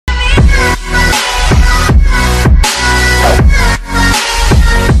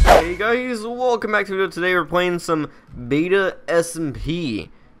welcome back to the video. Today we're playing some beta SMP.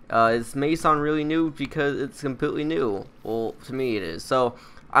 It may sound really new because it's completely new. Well, to me it is. So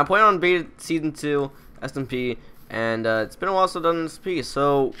I'm playing on beta season 2 SMP, and it's been a while since I've done SMP.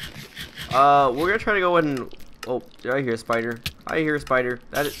 So we're gonna try to go ahead and oh, did I hear a spider? I hear a spider.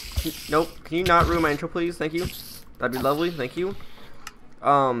 That is nope. Can you not ruin my intro, please? Thank you. That'd be lovely. Thank you.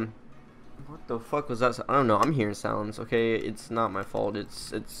 What the fuck was that? I don't know. I'm hearing sounds. Okay, it's not my fault.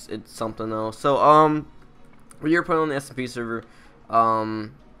 It's something else. So we're playing on the SMP server.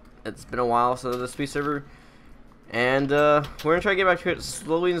 It's been a while since the SMP server, and we're gonna try to get back to it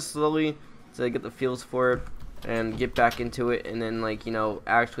slowly to get the feels for it and get back into it, and then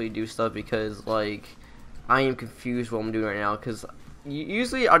actually do stuff, because I am confused what I'm doing right now. Because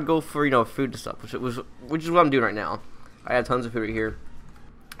usually I'd go for food and stuff, which is what I'm doing right now. I have tons of food right here.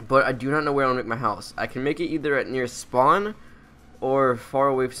 But I do not know where I want to make my house. I can make it either at near spawn or far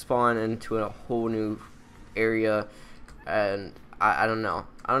away from spawn into a whole new area, and I don't know.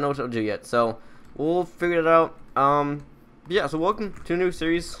 I don't know what to do yet. So we'll figure it out. Yeah. So welcome to a new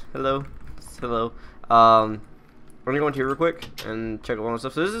series. Hello. We're gonna go into here real quick and check out all the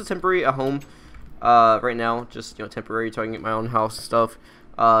stuff. So this is temporary a home. Right now, just temporary, so I can get my own house and stuff.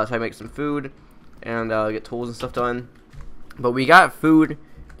 So I can make some food and get tools and stuff done. But we got food.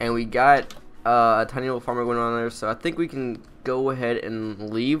 And we got a tiny little farmer going on there, so I think we can go ahead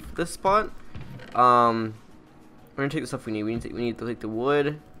and leave this spot. We're gonna take the stuff we need. We need to take the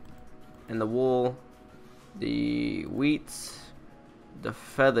wood and the wool, the wheat, the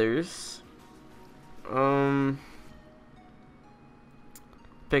feathers,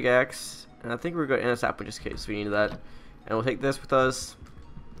 pickaxe, and I think we're going to end apple just in case we need that. And we'll take this with us,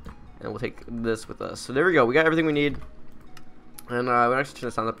 and we'll take this with us. So there we go. We got everything we need. And we'll actually turn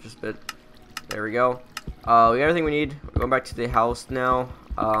the sound up just a bit. There we go. We got everything we need. We're going back to the house now.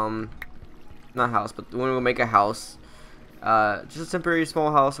 Not house, but we're going to make a house. Just a temporary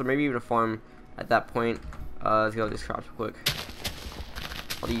small house, or maybe even a farm at that point. Let's get all these crops real quick.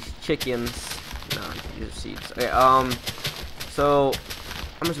 All these chickens. Nah, these are seeds. Okay, so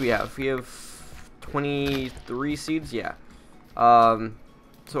how much do we have? We have 23 seeds, yeah.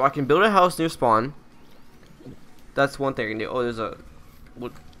 So I can build a house near spawn. That's one thing I can do. Oh, there's a...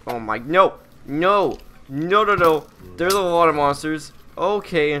 What? Oh my... No! There's a lot of monsters.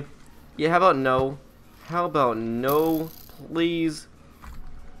 Okay. Yeah, how about no? How about no, please?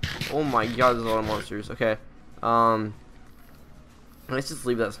 Oh my god, there's a lot of monsters. Okay. Let's just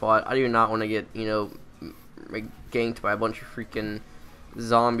leave that spot. I do not want to get, ganked by a bunch of freaking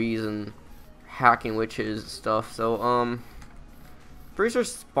zombies and hacking witches and stuff. So, pretty sure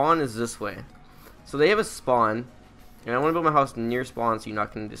spawn is this way. So they have a spawn. And I want to build my house near spawn, so you're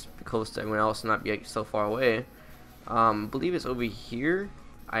not going to just be close to everyone else and not be so far away. I believe it's over here,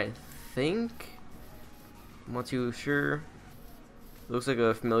 I think. I'm not too sure. It looks like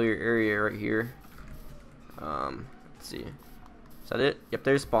a familiar area right here. Let's see. Is that it? Yep,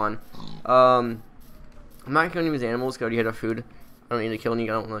 there's spawn. I'm not going to use animals because I already had enough food. I don't need to kill any.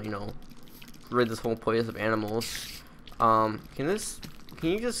 I don't want to, rid this whole place of animals. Can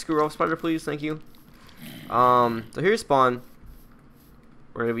you just screw off, spider, please? Thank you. So here's spawn.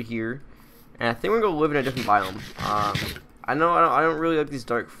 We're gonna be here, and I think we're gonna live in a different biome. I don't really like these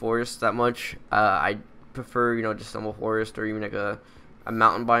dark forests that much. I prefer just normal forest, or even like a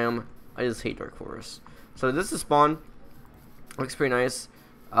mountain biome. I just hate dark forests. So this is spawn. Looks pretty nice.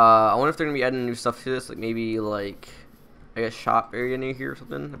 I wonder if they're gonna be adding new stuff to this, like maybe I guess shop area near here or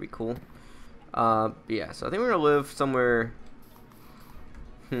something. That'd be cool. But yeah, so I think we're gonna live somewhere.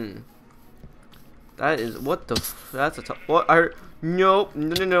 That is what the that's a tough what I heard. No, it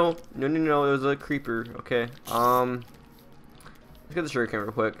was a creeper. Okay, let's get the sugarcane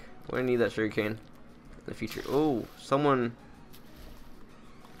real quick. We're gonna need that sugarcane in the future. Oh, someone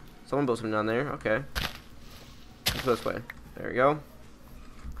built something down there. Okay, let's go this way. There we go.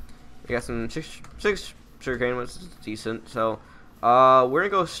 We got some six sugarcane, which is decent. So we're gonna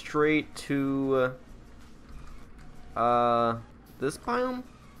go straight to this biome.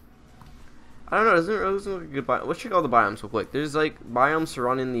 I don't know, it doesn't look like a good biome. Let's check all the biomes real quick. There's biomes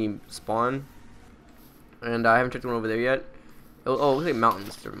surrounding the spawn, and I haven't checked one over there yet. Oh, it looks like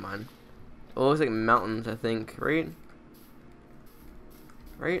mountains. Never mind. Oh, it looks like mountains, I think. Right?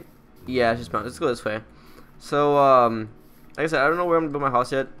 Yeah, it's just mountains. Let's go this way. So, like I said, I don't know where I'm gonna build my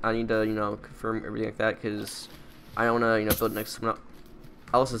house yet. I need to, confirm everything like that, because I don't wanna, build it next to someone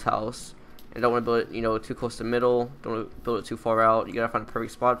else's house. And don't want to build it, too close to the middle. Don't want to build it too far out. You gotta find a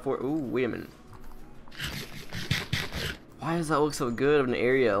perfect spot for it. Ooh, wait a minute. Why does that look so good of an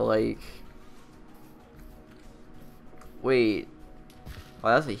area? Wait. Oh,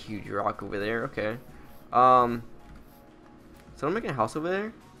 that's a huge rock over there. Okay. Someone making a house over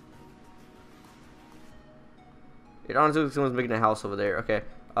there? It honestly looks like someone's making a house over there. Okay.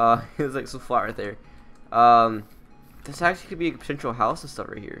 It's like so flat right there. This actually could be a potential house and stuff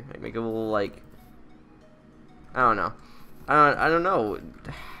right here. Like make a little like. I don't know. I don't know.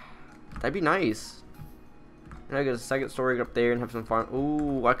 That'd be nice. And I get a second story up there and have some farm.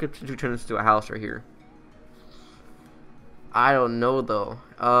 Ooh, I could potentially turn this into a house right here. I don't know though.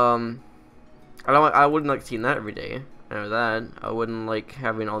 I wouldn't like seeing that every day. I know that. I wouldn't like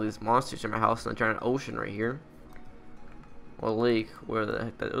having all these monsters in my house and a giant ocean right here. Or a lake. Where the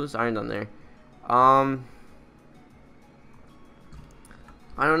heck that was iron down there. I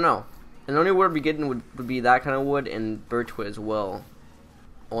don't know. And the only wood I'd be getting would be that kind of wood and birch wood as well.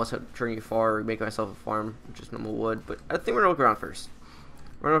 Unless I'm turning far or make myself a farm, just normal wood. But I think we're gonna look around first.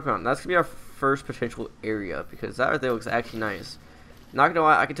 We're gonna look around. That's gonna be our first potential area because that right there looks actually nice. Not gonna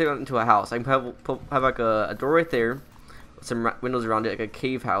lie, I can take it into a house. I can have like a door right there with some windows around it, like a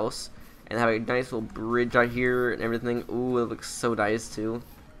cave house, and have a nice little bridge out here and everything. Ooh, it looks so nice too.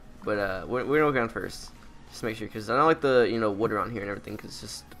 But we're gonna look around first, just to make sure, because I don't like the wood around here and everything, because it's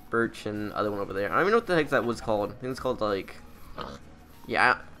just birch and other one over there. I don't even know what the heck that wood's called. I think it's called like,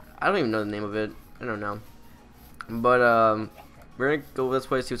 yeah, I don't even know the name of it. I don't know. But we're gonna go this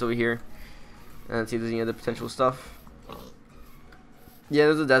way, see what's over here, and see if there's any other potential stuff. Yeah,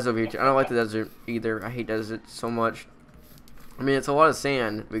 there's a desert over here too. I don't like the desert either. I hate desert so much. I mean, it's a lot of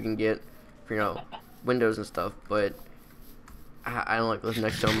sand we can get for windows and stuff, but I don't like living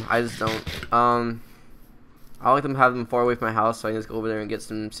next to them. I just don't. I like them have them far away from my house, so I can just go over there and get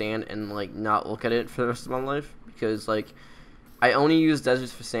some sand and like not look at it for the rest of my life, because like I only use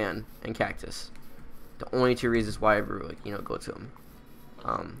deserts for sand and cactus. The only two reasons why I ever like go to them.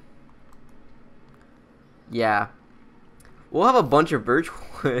 Yeah, we'll have a bunch of birch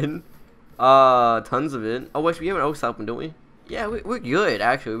wood, tons of it. Oh, actually, we have an oak sapling one, don't we? Yeah, we're good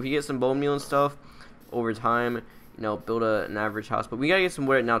actually. We get some bone meal and stuff over time. Build an average house, but we gotta get some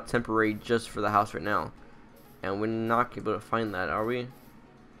wood right now, temporary, just for the house right now. And we're not able to find that, are we?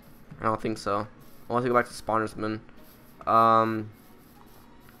 I don't think so. Unless we go back to spawn or something. Well,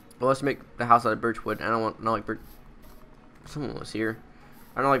 let's make the house out of birch wood. I don't like birch. Someone was here.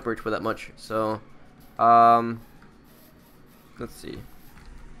 I don't like birch wood that much, so let's see.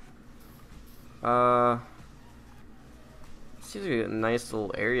 Seems like a nice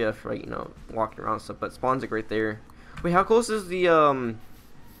little area for like walking around and stuff, but spawns like right there. Wait, how close is the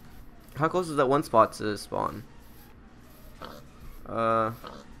how close is that one spot to spawn? Let's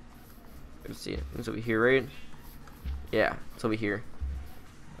see. It's over here, right? Yeah, it's over here.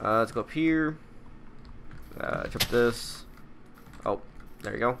 Let's go up here. Jump this. Oh,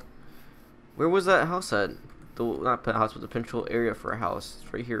 there you go. Where was that house at? Not a house, but the potential area for a house.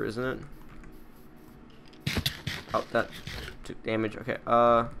 It's right here, isn't it? Oh, that took damage. Okay,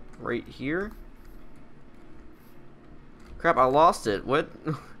 right here. Crap, I lost it. What?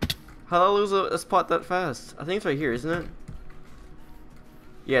 How did I lose a spot that fast? I think it's right here, isn't it?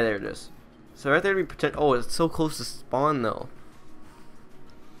 Yeah, there it is. So right there we pretend. Oh, it's so close to spawn though.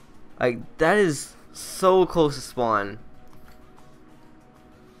 Like that is so close to spawn.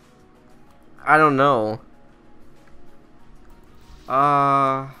 I don't know.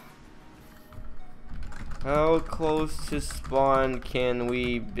 How close to spawn can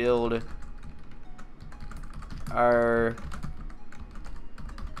we build our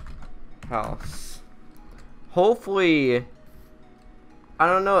house? Hopefully, I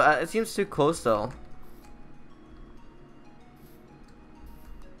don't know. It seems too close though.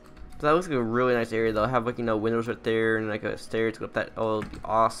 That looks like a really nice area though. Have like windows right there and like a stair to go up that. Oh, it'd be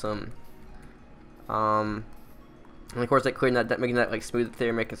awesome. And of course like clearing that making that like smooth up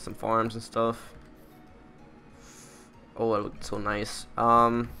there, making some farms and stuff. Oh, it looked so nice.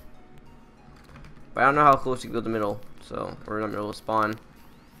 But I don't know how close you can go to the middle, so we're in the middle of spawn.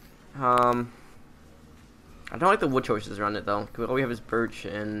 I don't like the wood choices around it though. All we have is birch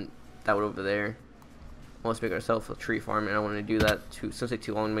and that wood over there. Let's make ourselves a tree farm, and I don't want to do that since it takes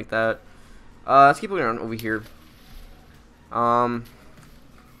too long to make that. Let's keep looking around over here.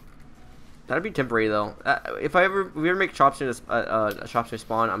 That'd be temporary though. If we ever make shops near this, a shop near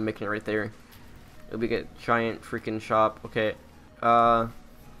spawn, I'm making it right there. It'll be a giant freaking shop. Okay. Let's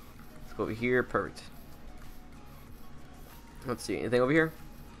go over here. Perfect. Let's see. Anything over here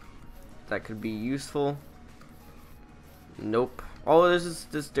that could be useful? Nope. Oh, this is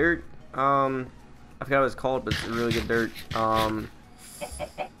this dirt. I forgot what it's called, but it's really good dirt.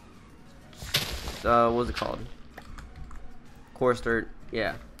 What was it called? Coarse dirt.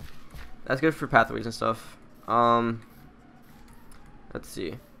 Yeah. That's good for pathways and stuff. Let's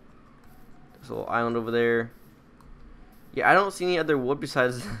see. There's a little island over there. Yeah, I don't see any other wood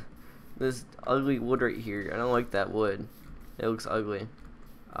besides this ugly wood right here. I don't like that wood. It looks ugly.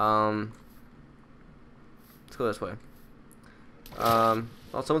 Let's go this way. Oh,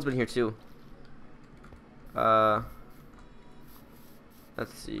 someone's been here too. Let's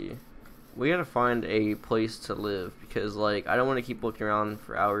see. We gotta find a place to live because, like, I don't want to keep looking around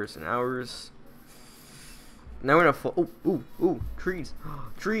for hours and hours. Now we're gonna ooh, trees,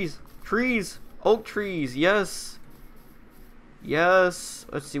 trees, oak trees, yes. Yes.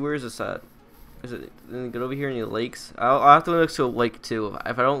 Let's see, where is this at? Is it get over here in the lakes? I'll have to live next to a lake too.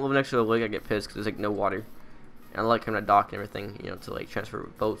 If I don't live next to a lake, I get pissed because there's like no water. And I like having a dock and everything, you know, to like transfer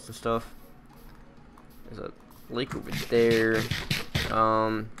boats and stuff. There's a lake over there.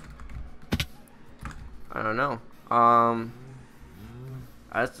 I don't know.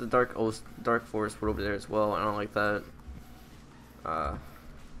 That's the dark forest wood over there as well. I don't like that.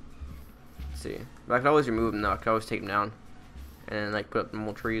 Let's see. But I could always remove them now. I could always take them down and like put up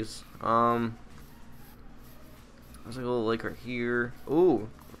more trees. There's like a little lake right here. Ooh,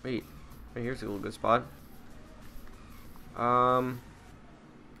 wait. Right here's a little good spot. I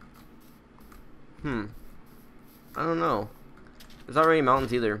don't know. There's not really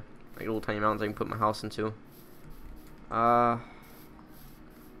mountains either. Like little tiny mountains I can put my house into. I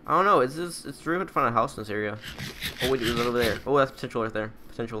don't know. It's really hard to find a house in this area. Oh wait, there's that over there. Oh, that's potential right there.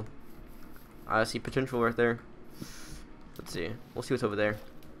 Potential. I see potential right there. Let's see. We'll see what's over there.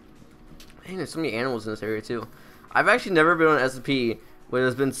 Man, there's so many animals in this area too. I've actually never been on SMP where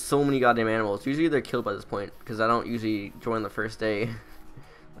there's been so many goddamn animals. Usually they're killed by this point because I don't usually join the first day.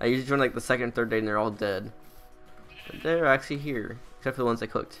 I usually join like the second and third day and they're all dead. But they're actually here, except for the ones I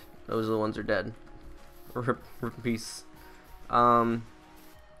cooked. Those are the ones that are dead. Rip in peace.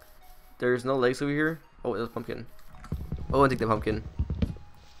 There's no legs over here. Oh, there's a pumpkin. Oh, I take the pumpkin.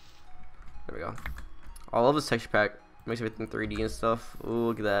 There we go. I love this texture pack. Makes everything 3D and stuff. Ooh,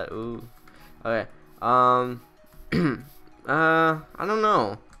 look at that. Ooh. Okay. I don't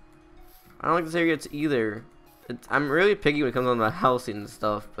know. I don't like this area either. I'm really picky when it comes on the housing and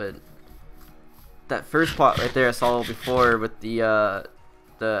stuff, but that first plot right there I saw before with the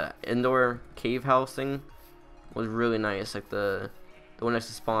indoor cave house thing was really nice. Like the one next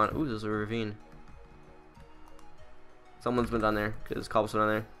to spawn. Ooh, there's a ravine. Someone's been down there because there's cobblestone down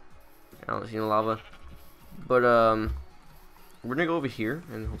there. I don't see no lava. But we're gonna go over here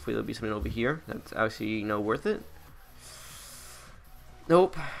and hopefully there'll be something over here that's actually, you know, worth it.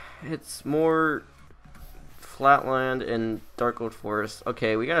 Nope, it's more flatland and dark old forest.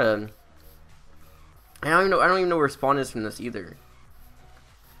 Okay, we gotta. I don't even know where spawn is from this either.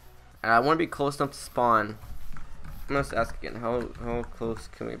 And I want to be close enough to spawn. I'm gonna ask again. How close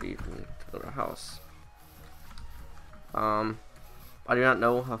can we be from the house? I do not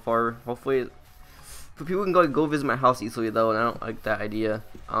know how far. Hopefully, but people can go visit my house easily though, and I don't like that idea.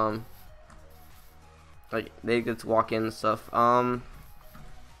 Like they get to walk in and stuff. I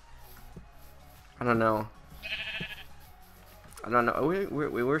don't know. Oh, wait,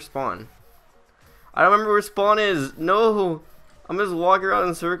 where's spawn? I don't remember where spawn is. No, I'm just walking around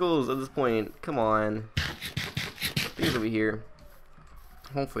in circles at this point. Come on. I think it's over here.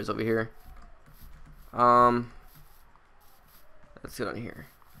 Hopefully it's over here. Let's get on here.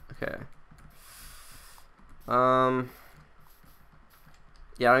 Okay.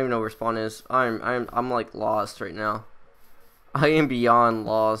 Yeah, I don't even know where spawn is. I'm like lost right now. I am beyond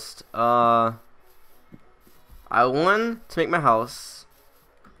lost. I want to make my house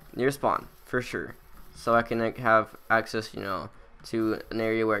near spawn for sure, so I can like have access, you know, to an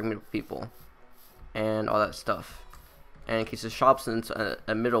area where I can meet people and all that stuff. And in case the shop's in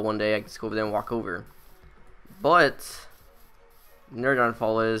a middle one day, I can just go over there and walk over. But their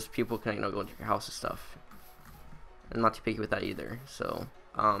downfall is people can, you know, go into your house and stuff. I'm not too picky with that either. So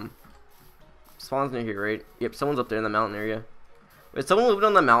spawn's near here, right? Yep, someone's up there in the mountain area. Wait, someone living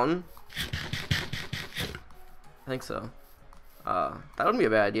on the mountain? I think so. That wouldn't be a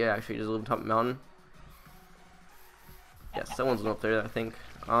bad idea actually, just live on top of the mountain. Yeah, someone's up there, I think.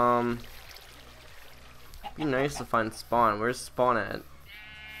 Be nice to find spawn. Where's spawn at?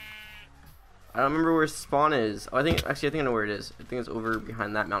 I don't remember where spawn is. Oh, I think I know where it is. I think it's over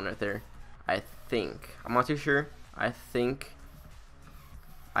behind that mountain right there. I think. I'm not too sure. I think.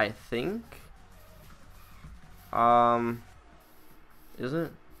 Is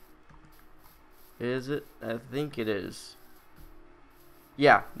it? Is it? I think it is.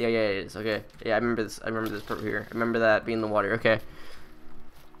 Yeah, it is. Okay. Yeah, I remember this. I remember this part here. I remember that being in the water. Okay.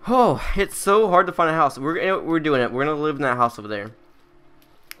 Oh, it's so hard to find a house. We're doing it. We're gonna live in that house over there.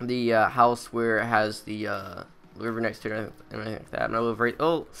 The house where it has the river next to it, and anything like that. I'm gonna live right.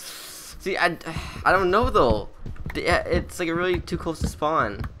 Oh, see, I don't know though. It's like really too close to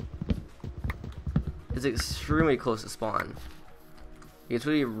spawn. It's extremely close to spawn. It's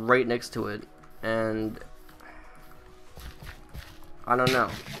really right next to it, and I don't know.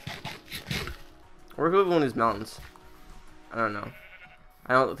 Or who live in one of these mountains? I don't know.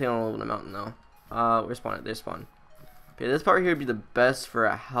 I don't think I'll live in a mountain though. Where's spawn? There's spawn. Okay, this part here would be the best for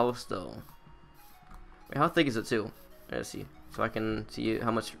a house though. Wait, how thick is it too? Let's see, so I can see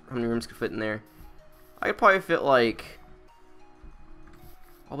how many rooms could fit in there. I could probably fit like.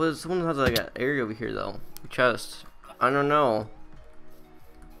 Oh, but someone has like an area over here though. Chest. I don't know.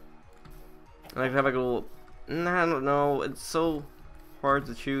 I could have like a little. I don't know. It's so hard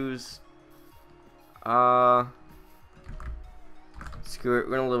to choose. Screw it.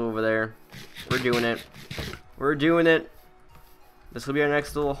 We're gonna live over there. We're doing it. We're doing it. This will be our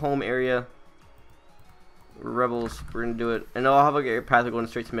next little home area. We're rebels. We're gonna do it. And I'll have like a path going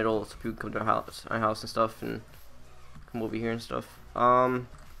straight to middle, so people come to our house and stuff, and come over here and stuff.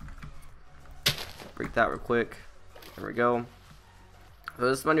 Break that real quick. There we go. So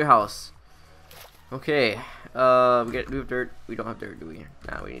this is my new house. Okay. We have dirt. We don't have dirt, do we?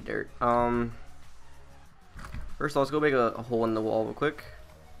 Nah, we need dirt. First, let's go make a hole in the wall real quick.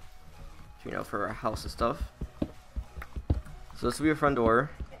 You know, for our house and stuff. So this will be a front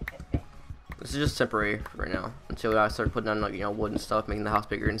door. This is just temporary right now until I start putting on, like, you know, wood and stuff, making the house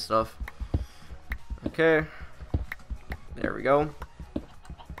bigger and stuff. Okay. There we go.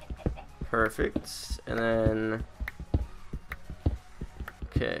 Perfect. And then,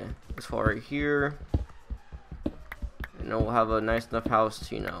 okay, this wall right here. And then we'll have a nice enough house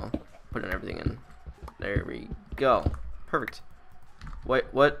to, you know, put in everything in. There we go. Perfect. Wait,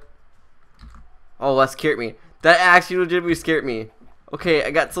 what? Oh, that scared me. That actually legitimately scared me. Okay,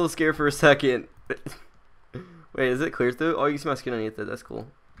 I got so scared for a second. Wait, is it clear through? Oh, you can see my skin underneath it. That's cool.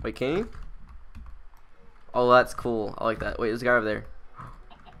 Wait, can you? Oh, that's cool. I like that. Wait, there's a guy over there.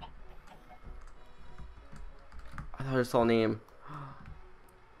 I thought I saw a name.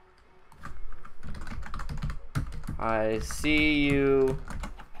 I see you.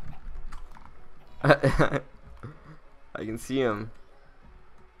 I can see him.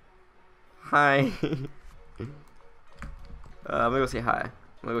 Hi. I'm gonna go say hi. I'm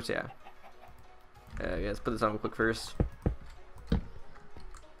gonna go say hi. Yeah, let's put this on real quick first. Let's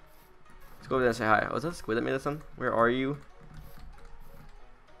go over there and say hi. Oh, is that a squid that made that sound? Where are you?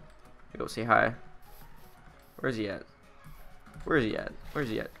 Go say hi. Where's he at? Where is he at? Where's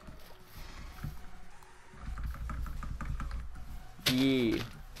he at? Yeah.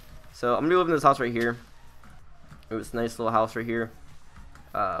 So I'm gonna live in this house right here. It's a nice little house right here.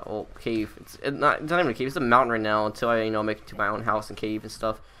 Well, cave. It's not even a cave. It's a mountain right now until I, you know, make it to my own house and cave and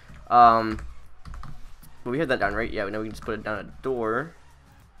stuff. But we have that down, right? Yeah. Now we can just put it down a door.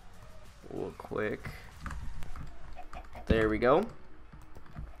 Real quick. There we go.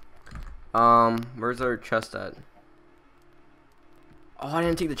 Where's our chest at? Oh, I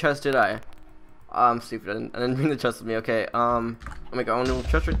didn't take the chest, did I? I'm stupid. I didn't bring the chest with me. Okay. I'll make our own little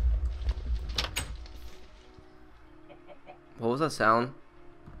chest. What was that sound?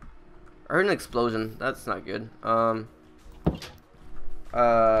 I heard an explosion. That's not good. I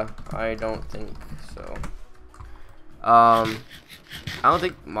don't think so. I don't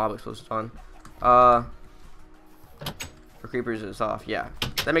think mob explosion's on. For creepers is off. Yeah,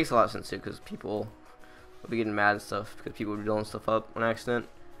 that makes a lot of sense too, because people will be getting mad and stuff because people will be blowing stuff up on accident.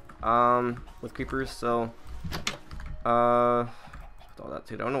 With creepers. So, with all that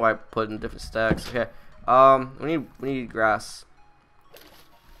too. I don't know why I put in different stacks. Okay. We need grass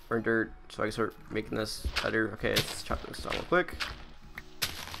or dirt, so I can start making this better. Okay, let's chop this down real quick.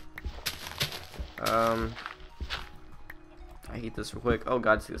 I hate this real quick. Oh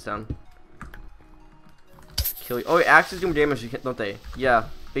god, see this down. Kill you. Oh, axes do more damage, don't they? Yeah,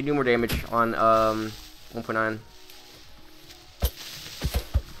 they do more damage on 1.9.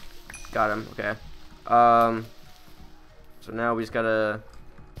 Got him. Okay. So now we just gotta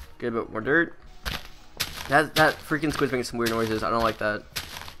get a bit more dirt. That freaking squid's making some weird noises. I don't like that.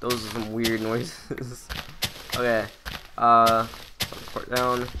 Those are some weird noises. Okay. Part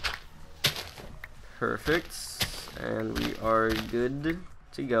down. Perfect. And we are good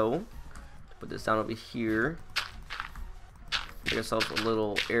to go. Put this down over here. Make ourselves a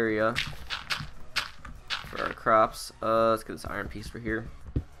little area for our crops. Let's get this iron piece for here.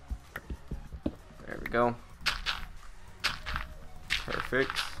 There we go.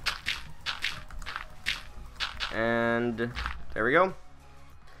 Perfect. And there we go.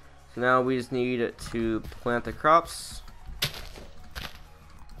 So now we just need to plant the crops.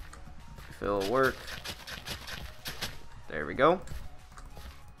 If it'll work. There we go.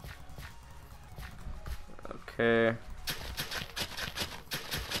 Okay.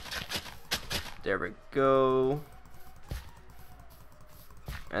 There we go.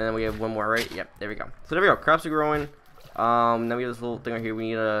 And then we have one more, right? Yep, there we go. So there we go. Crops are growing. Then we have this little thing right here. We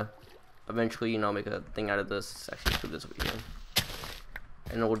need to eventually, you know, make a thing out of this. Actually, put this over here.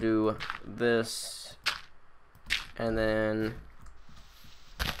 And then we'll do this. And then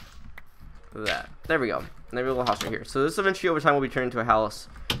that. There we go. And then we have a little house right here. So this eventually over time will be turned into a house.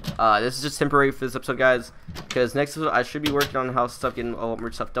 This is just temporary for this episode, guys. Because next episode I should be working on house stuff, getting a lot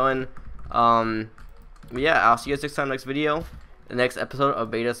more stuff done. Yeah, I'll see you guys next time, next video. The next episode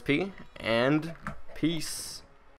of Beta SP, and peace.